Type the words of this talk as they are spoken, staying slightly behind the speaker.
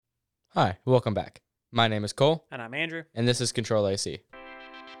Hi, welcome back. My name is Cole, And I'm Andrew. and this is Control AC.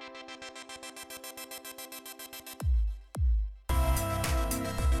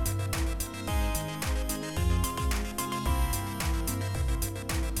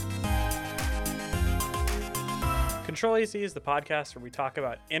 Control AC is the podcast where we talk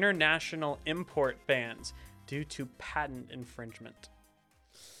about international import bans due to patent infringement.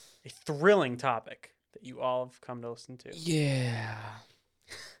 A thrilling topic that you all have come to listen to. Yeah.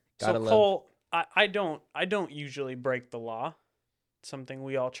 So Cole, I don't usually break the law. It's something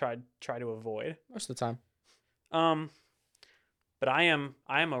we all try to avoid. Most of the time. But I am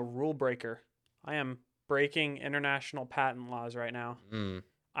a rule breaker. I am breaking international patent laws right now.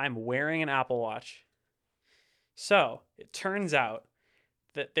 I'm wearing an Apple Watch. So it turns out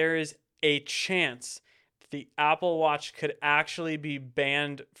that there is a chance that the Apple Watch could actually be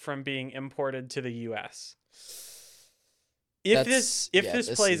banned from being imported to the U.S. If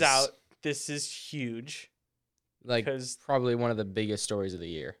this plays out, this is huge. Because probably one of the biggest stories of the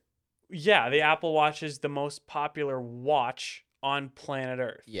year. Yeah, the Apple Watch is the most popular watch on planet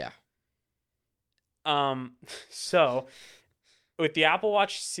Earth. Yeah. So with the Apple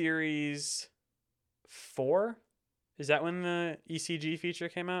Watch Series 4, is that when the ECG feature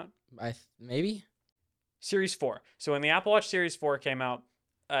came out? Maybe? Series 4. So when the Apple Watch Series 4 came out,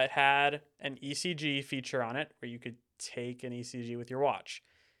 it had an ECG feature on it where you could take an ECG with your watch.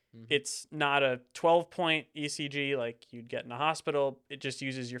 Mm-hmm. It's not a 12-point ECG like you'd get in a hospital. It just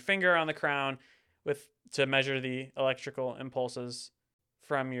uses your finger on the crown to measure the electrical impulses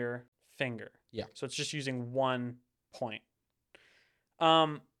from your finger. Yeah. So it's just using 1 point.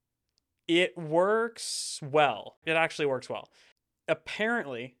 It works well. It actually works well.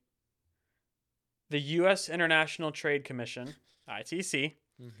 Apparently, the U.S. International Trade Commission, ITC,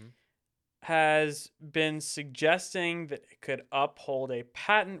 has been suggesting that it could uphold a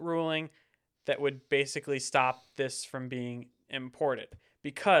patent ruling that would basically stop this from being imported.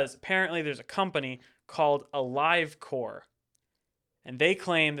 Because apparently there's a company called AliveCore, and they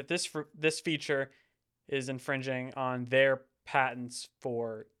claim that this feature is infringing on their patents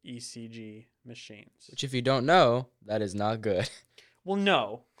for ECG machines. Which, if you don't know, that is not good. Well,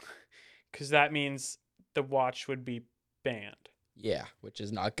 no, because that means the watch would be banned. Yeah, which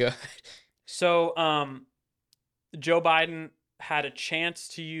is not good. So, Joe Biden had a chance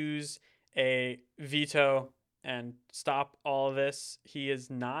to use a veto and stop all of this. He is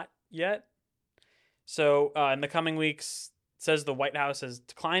not yet. So, in the coming weeks, it says the White House has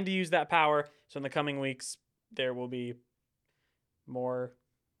declined to use that power. So, in the coming weeks, there will be more,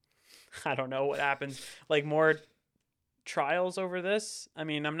 I don't know what happens, like more trials over this. I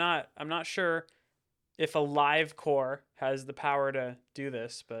mean, I'm not sure if AliveCore has the power to do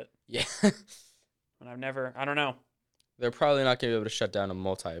this, but yeah. And I don't know. They're probably not going to be able to shut down a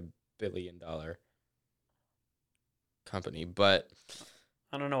multi-billion-dollar company, but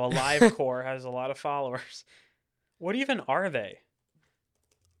I don't know. AliveCore has a lot of followers. What even are they?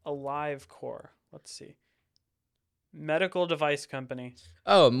 AliveCore. Let's see. Medical device company.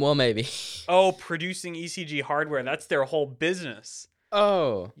 Oh, well, maybe. Oh, producing ECG hardware. That's their whole business.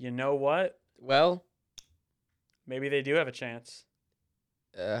 Oh. You know what? Well, maybe they do have a chance.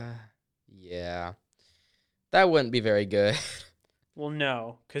 Yeah. That wouldn't be very good. Well,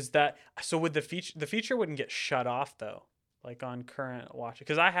 no, because so would the feature wouldn't get shut off though, like on current watch.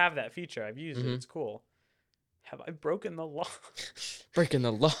 Because I have that feature. I've used it. It's cool. Have I broken the law? Breaking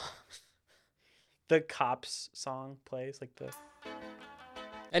the law. The Cops song plays like the.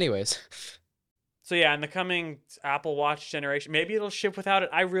 Anyways. So yeah, in the coming Apple Watch generation, maybe it'll ship without it.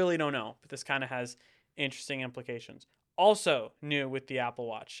 I really don't know, but this kind of has interesting implications. Also new with the Apple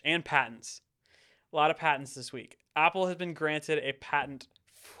Watch and patents. A lot of patents this week. Apple has been granted a patent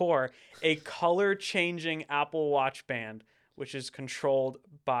for a color-changing Apple Watch band, which is controlled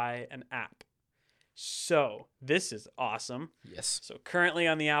by an app. So this is awesome. Yes. So currently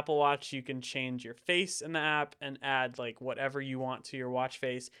on the Apple Watch, you can change your face in the app and add like whatever you want to your watch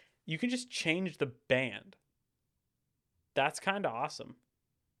face. You can just change the band. That's kind of awesome.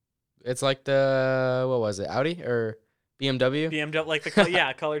 It's like the, what was it, Audi or BMW? BMW, like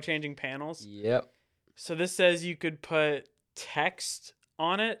the color changing panels. Yep. So this says you could put text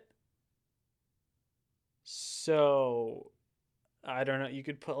on it. So I don't know. You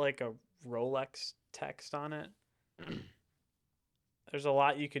could put like a Rolex text on it. There's a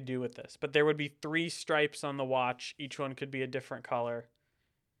lot you could do with this, but there would be 3 stripes on the watch. Each one could be a different color.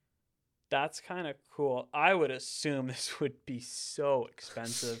 That's kind of cool. I would assume this would be so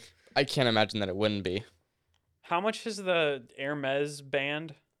expensive. I can't imagine that it wouldn't be. How much is the Hermes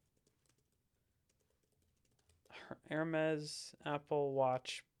band? Hermes Apple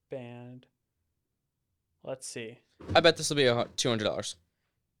Watch band. Let's see. I bet this will be $200.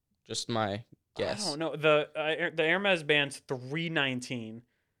 Just my guess. I don't know. The Hermes band's $319,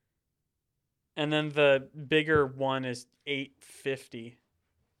 and then the bigger one is $850.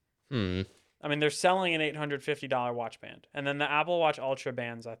 I mean, they're selling an $850 watch band, and then the Apple Watch Ultra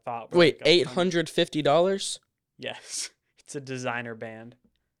bands I thought were Wait, like $850? Yes, it's a designer band.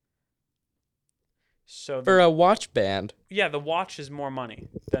 So For a watch band? Yeah, the watch is more money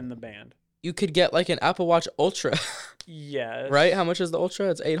than the band. You could get like an Apple Watch Ultra. Yes. Right? How much is the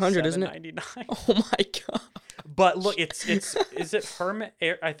Ultra? It's 800, isn't it? $799. Oh my god. But look, it's is it Hermes?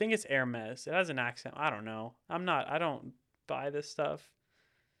 I think it's Hermes. It has an accent. I don't know. I don't buy this stuff.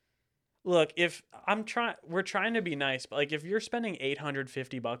 Look, we're trying to be nice, but like if you're spending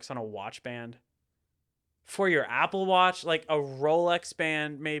 $850 on a watch band for your Apple Watch, like a Rolex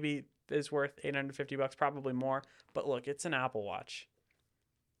band maybe is worth $850, probably more. But look, it's an Apple Watch.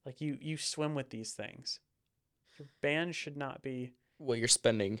 Like you swim with these things. Your band should not be. Well, you're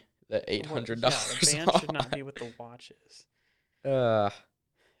spending the $800. Yeah, the band should not be what the watch is.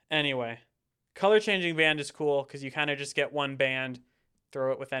 Anyway, color changing band is cool because you kind of just get one band,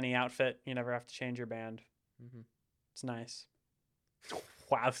 throw it with any outfit. You never have to change your band. Mm-hmm. It's nice.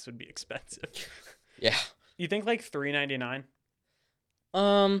 Wow, this would be expensive. Yeah. You think like $399?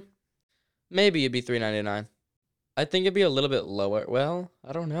 Maybe it'd be $399. I think it'd be a little bit lower. Well,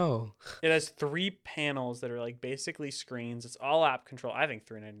 I don't know. It has 3 panels that are like basically screens. It's all app control. I think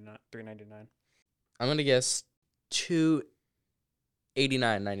 $399. I'm gonna guess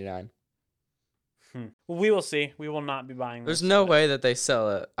 $289.99. Well, we will see. We will not be buying this. There's no way that they sell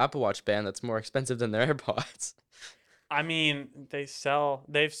an Apple Watch band that's more expensive than their AirPods. I mean, they've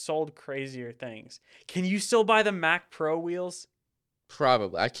sold crazier things. Can you still buy the Mac Pro wheels?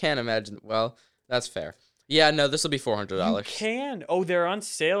 Probably. I can't imagine. Well, that's fair. Yeah, no, this will be $400. You can. Oh, they're on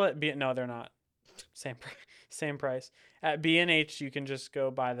sale at No, they're not. Same price. At B&H, you can just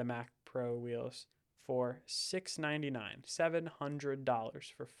go buy the Mac Pro wheels for $699.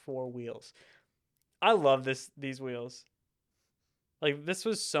 $700 for 4 wheels. I love these wheels. Like, this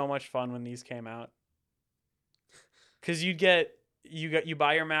was so much fun when these came out. Cuz you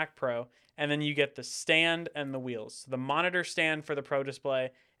buy your Mac Pro and then you get the stand and the wheels. So the monitor stand for the Pro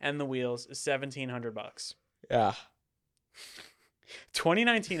display and the wheels is $1,700. Yeah.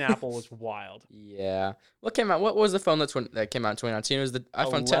 2019 Apple was wild. Yeah. What came out? What was the phone that came out in 2019? It was the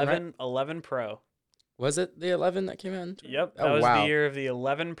iPhone 10, right? 11 Pro. Was it the 11 that came out? Yep. That was the year of the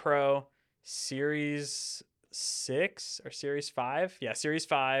 11 Pro, Series 6 or Series 5. Yeah, Series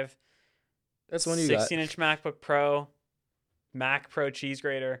 5. That's when you got 16-inch MacBook Pro, Mac Pro cheese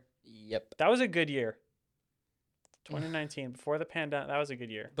grater. Yep. That was a good year. 2019, before the pandemic, that was a good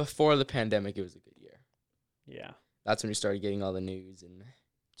year. Before the pandemic, it was a good year. Yeah. That's when you started getting all the news and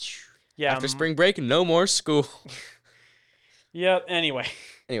yeah. After spring break, no more school. Yep. Anyways.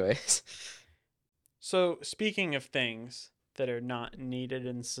 So, speaking of things that are not needed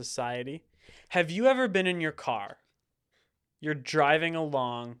in society, have you ever been in your car? You're driving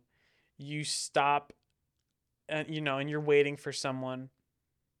along, you stop, and you're waiting for someone.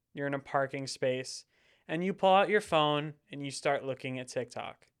 You're in a parking space, and you pull out your phone and you start looking at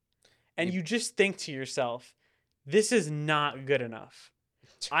TikTok. And you just think to yourself, this is not good enough.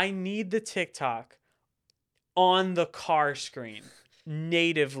 I need the TikTok on the car screen,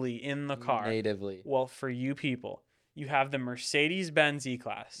 natively in the car. Natively. Well, for you people, you have the Mercedes-Benz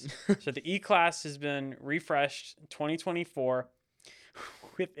E-Class. So the E-Class has been refreshed in 2024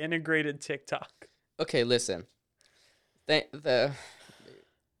 with integrated TikTok. Okay, listen. The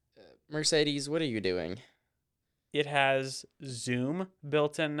Mercedes, what are you doing? It has Zoom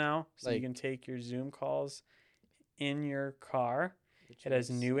built in now, so you Like- can take your Zoom calls in your car. It has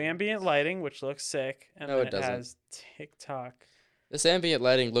new ambient lighting, which looks sick, and No, then it it doesn't. has TikTok. This ambient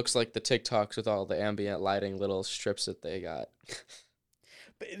lighting looks like the TikToks with all the ambient lighting little strips that they got.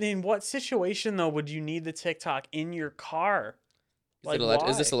 But in what situation though would you need the TikTok in your car?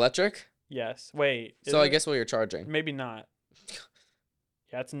 Is this why? electric? Yes. Wait. is So I it? guess while you're charging. Maybe not.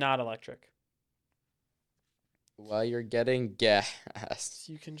 Yeah, it's not electric. While you're getting gas.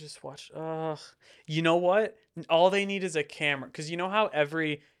 You can just watch. You know what? All they need is a camera, because you know how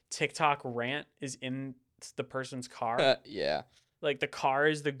every TikTok rant is in the person's car. Yeah. Like the car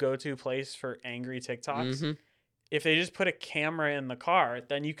is the go-to place for angry TikToks. Mm-hmm. If they just put a camera in the car,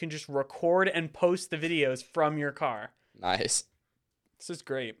 then you can just record and post the videos from your car. Nice. This is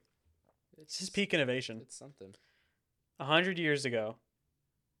great. It's just peak innovation. It's something. 100 years ago,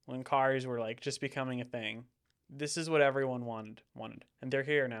 when cars were like just becoming a thing, this is what everyone wanted, and they're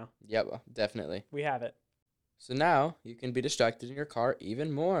here now. Yep, definitely. We have it. So now you can be distracted in your car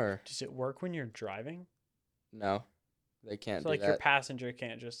even more. Does it work when you're driving? No, they can't So do like your that. passenger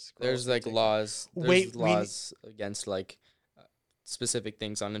can't just scroll There's through like TikTok. laws. Wait, There's laws against like specific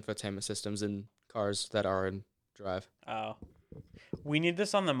things on infotainment systems in cars that are in drive. Oh, we need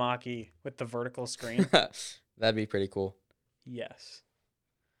this on the Mach-E with the vertical screen. That'd be pretty cool. Yes.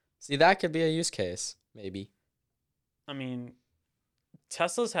 See, that could be a use case, maybe. I mean,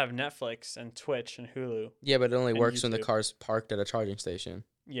 Teslas have Netflix and Twitch and Hulu. Yeah, but it only And works when the YouTube. car's parked at a charging station,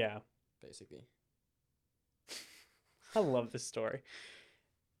 Yeah. basically. I love this story.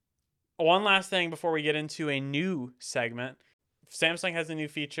 One last thing before we get into a new segment. Samsung has a new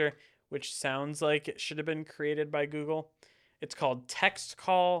feature which sounds like it should have been created by Google. It's called Text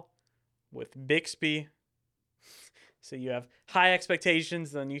Call with Bixby. So you have high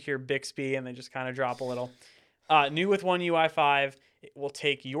expectations, then you hear Bixby, and they just kind of drop a little. New with One UI 5, it will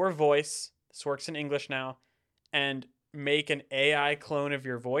take your voice, this works in English now, and make an AI clone of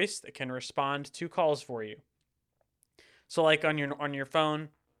your voice that can respond to calls for you. So like on your phone,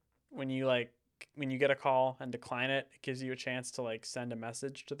 when you get a call and decline it, it gives you a chance to like send a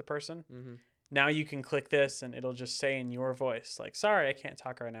message to the person. Mm-hmm. Now you can click this and it'll just say in your voice, like, sorry, I can't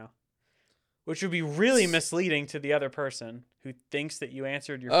talk right now. Which would be really misleading to the other person who thinks that you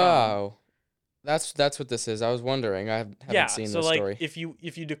answered your phone. Oh, that's what this is. I was wondering. I haven't seen so this like story. if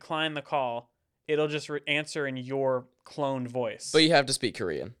you decline the call, it'll just answer in your cloned voice. But you have to speak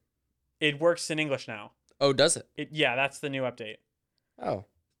Korean. It works in English now. Oh, does it? Yeah, that's the new update. Oh.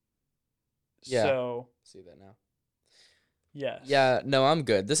 Yeah. So See that now. yes. Yeah, no, I'm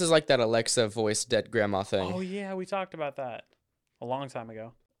good. This is like that Alexa voice dead grandma thing. Oh yeah, we talked about that a long time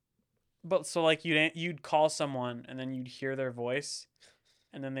ago. But so like you'd call someone and then you'd hear their voice,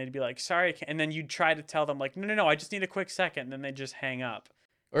 and then they'd be like, "Sorry," I can't. And then you'd try to tell them like, "No, I just need a quick second." And then they just hang up.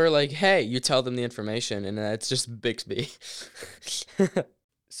 Or like, hey, you tell them the information, and it's just Bixby.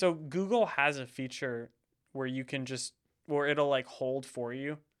 So Google has a feature where where it'll like hold for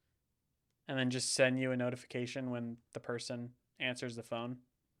you, and then just send you a notification when the person answers the phone.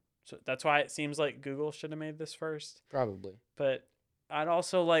 So that's why it seems like Google should have made this first. Probably. But I'd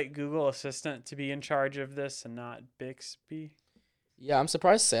also like Google Assistant to be in charge of this and not Bixby. Yeah, I'm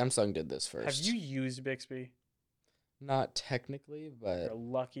surprised Samsung did this first. Have you used Bixby? Not technically, but You're a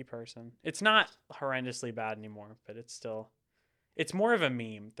lucky person. It's not horrendously bad anymore, but it's more of a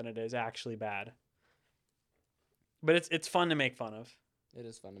meme than it is actually bad. But it's fun to make fun of. it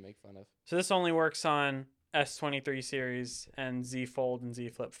is fun to make fun of. So this only works on S23 series and Z Fold and Z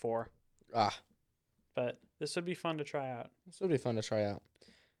Flip 4. Ah, But this would be fun to try out. this would be fun to try out.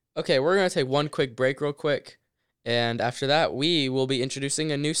 Okay, we're going to take one quick break real quick. And after that, we will be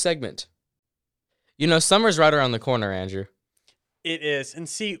introducing a new segment. You know, summer's right around the corner, Andrew. It is. And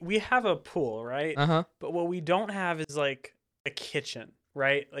see, we have a pool, right? Uh-huh. But what we don't have is like a kitchen,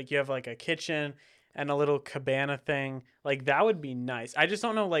 right? Like you have like a kitchen and a little cabana thing. Like that would be nice. I just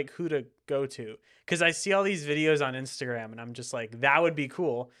don't know like who to go to, because I see all these videos on Instagram and I'm just like, that would be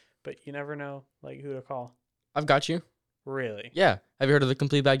cool, but you never know like who to call. I've got you. Really? Yeah. Have you heard of the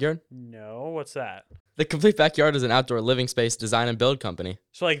Complete Backyard? No, what's that? The Complete Backyard is an outdoor living space design and build company.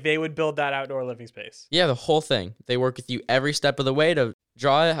 So like they would build that outdoor living space. Yeah, the whole thing. They work with you every step of the way to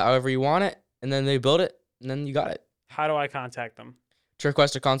draw it however you want it, and then they build it, and then you got it. How do I contact them? To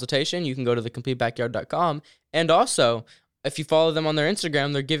request a consultation, you can go to thecompletebackyard.com. And also, if you follow them on their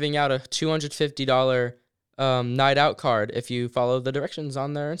Instagram, they're giving out a $250 night out card if you follow the directions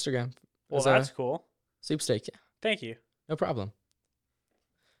on their Instagram. Well, that's cool. Sweepstake. Yeah, Thank you. no problem.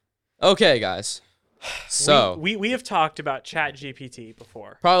 Okay, guys. So, we have talked about ChatGPT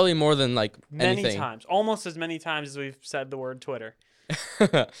before. probably more than like Many anything. times. Almost as many times as we've said the word Twitter.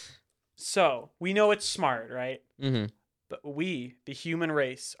 So, we know it's smart, right? Mm-hmm. But we, the human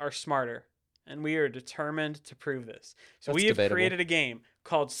race, are smarter. And we are determined to prove this. So That's we have debatable. created a game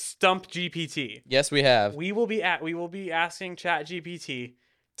called Stump GPT. Yes, we have. We will be asking ChatGPT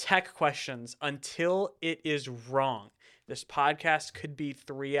tech questions until it is wrong. This podcast could be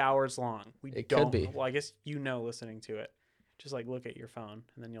 3 hours long. It could be. Well, I guess you know listening to it. Just like look at your phone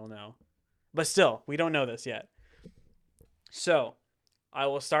and then you'll know. But still, we don't know this yet. So I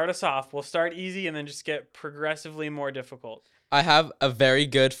will start us off. We'll start easy and then just get progressively more difficult. I have a very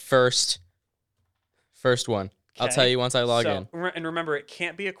good first one. I'll Okay? tell you once I log in. And remember, it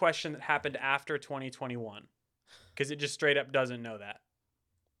can't be a question that happened after 2021 because it just straight up doesn't know that.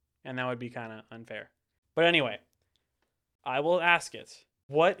 And that would be kind of unfair. But anyway, I will ask it,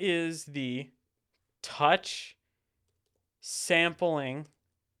 what is the touch sampling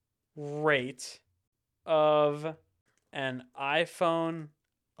rate of an iPhone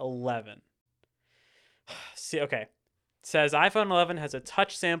 11? See, okay. It says iPhone 11 has a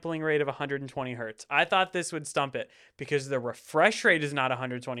touch sampling rate of 120 hertz. I thought this would stump it because the refresh rate is not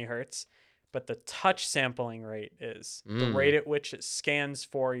 120 hertz, but the touch sampling rate is the rate at which it scans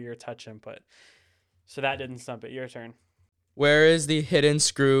for your touch input. So that didn't stump it. Your turn. Where is the hidden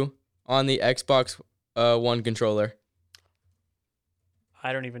screw on the Xbox One controller?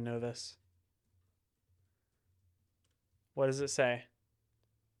 I don't even know this. What does it say?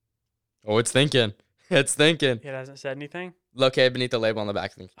 Oh, it's thinking. It's thinking. It hasn't said anything? Located beneath the label on the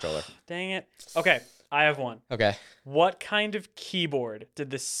back of the controller. Dang it. Okay, I have one. Okay. What kind of keyboard did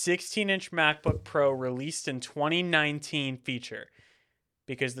the 16-inch MacBook Pro released in 2019 feature?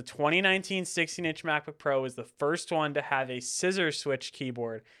 Because the 2019 16-inch MacBook Pro was the first one to have a scissor switch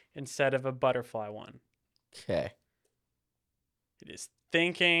keyboard instead of a butterfly one. Okay. It is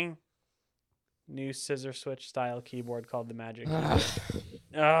thinking. New scissor switch style keyboard called the Magic Keyboard.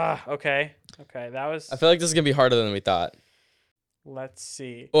 Okay. Okay, that was... I feel like this is going to be harder than we thought. Let's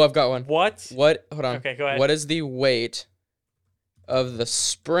see. Oh, I've got one. What? Hold on. Okay, go ahead. What is the weight of the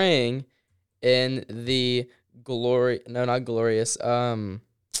spring in the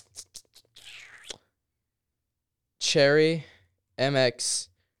Cherry MX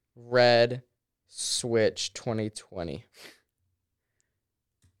Red Switch 2020?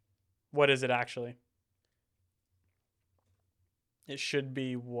 What is it actually? It should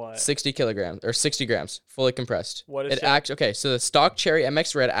be what? 60 kilograms or 60 grams, fully compressed. What is it? Okay, so the stock Cherry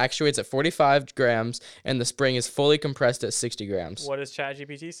MX Red actuates at 45 grams, and the spring is fully compressed at 60 grams. What does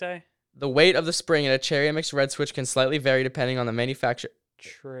ChatGPT say? The weight of the spring in a Cherry MX Red switch can slightly vary depending on the manufacturer.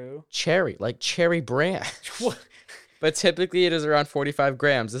 True. Cherry, like cherry brand. But typically it is around 45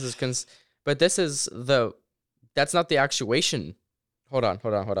 grams. This is that's not the actuation. Hold on.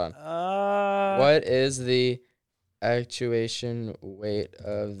 What is the actuation weight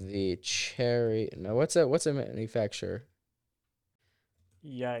of the Cherry? No, what's a manufacturer?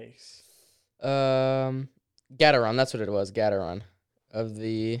 Yikes. Gateron, that's what it was. Gateron. Of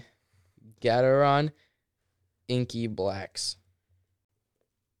the Gateron Inky Blacks.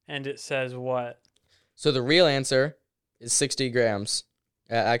 And it says what? So the real answer is 60 grams.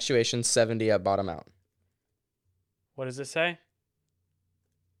 Actuation 70 at bottom out. What does it say?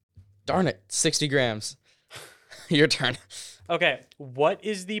 Darn it, 60 grams. Your turn. Okay, what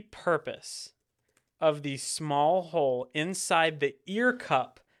is the purpose of the small hole inside the ear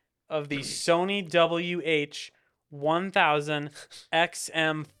cup of the Sony WH-1000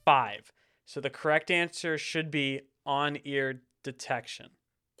 XM5? So the correct answer should be on-ear detection.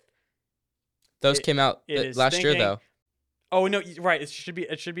 Those came out last year, though. Oh no, right. It should be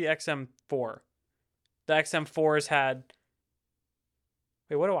XM4. The XM4s had.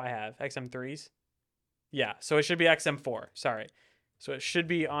 Wait, what do I have? XM3s? Yeah, so it should be XM4. Sorry. So it should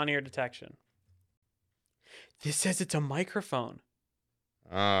be on-ear detection. This says it's a microphone.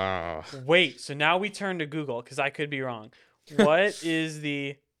 Oh. Wait, so now we turn to Google because I could be wrong. What is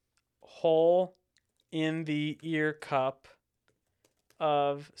the hole in the ear cup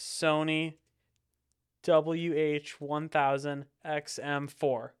of Sony WH-1000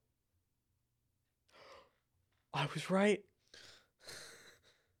 XM4? I was right.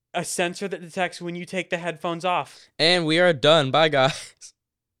 A sensor that detects when you take the headphones off. And we are done. Bye, guys.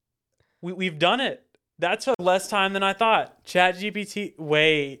 We've done it. That took less time than I thought. ChatGPT.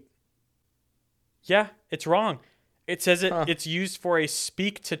 Wait. Yeah, it's wrong. It says it's used for a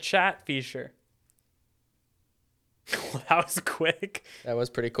speak to chat feature. That was quick. That was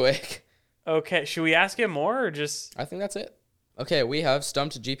pretty quick. Okay, should we ask it more or just... I think that's it. Okay, we have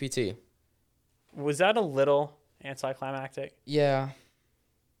stumped GPT. Was that a little anticlimactic? Yeah.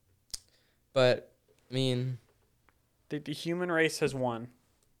 But, I mean... The human race has won.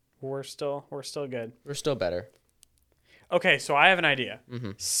 We're still good. We're still better. Okay, so I have an idea.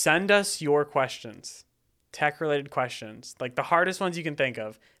 Mm-hmm. Send us your questions. Tech-related questions. Like the hardest ones you can think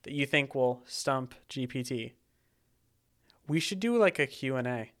of that you think will stump GPT. We should do like a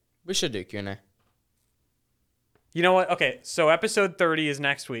Q&A. We should do Q&A. You know what? Okay, so episode 30 is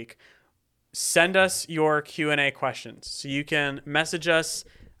next week. Send us your Q&A questions. So you can message us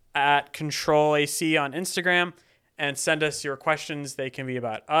at ControlAC on Instagram and send us your questions. They can be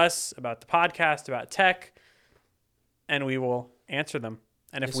about us, about the podcast, about tech, and we will answer them.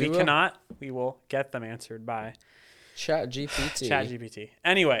 And if we cannot, we will get them answered by ChatGPT.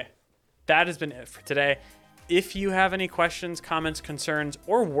 Anyway, that has been it for today. If you have any questions, comments, concerns,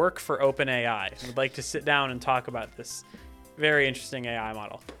 or work for OpenAI and would like to sit down and talk about this very interesting AI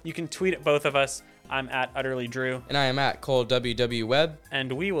model, you can tweet at both of us. I'm at UtterlyDrew. And I am at ColeWW Webb.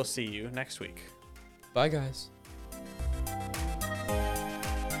 And we will see you next week. Bye, guys.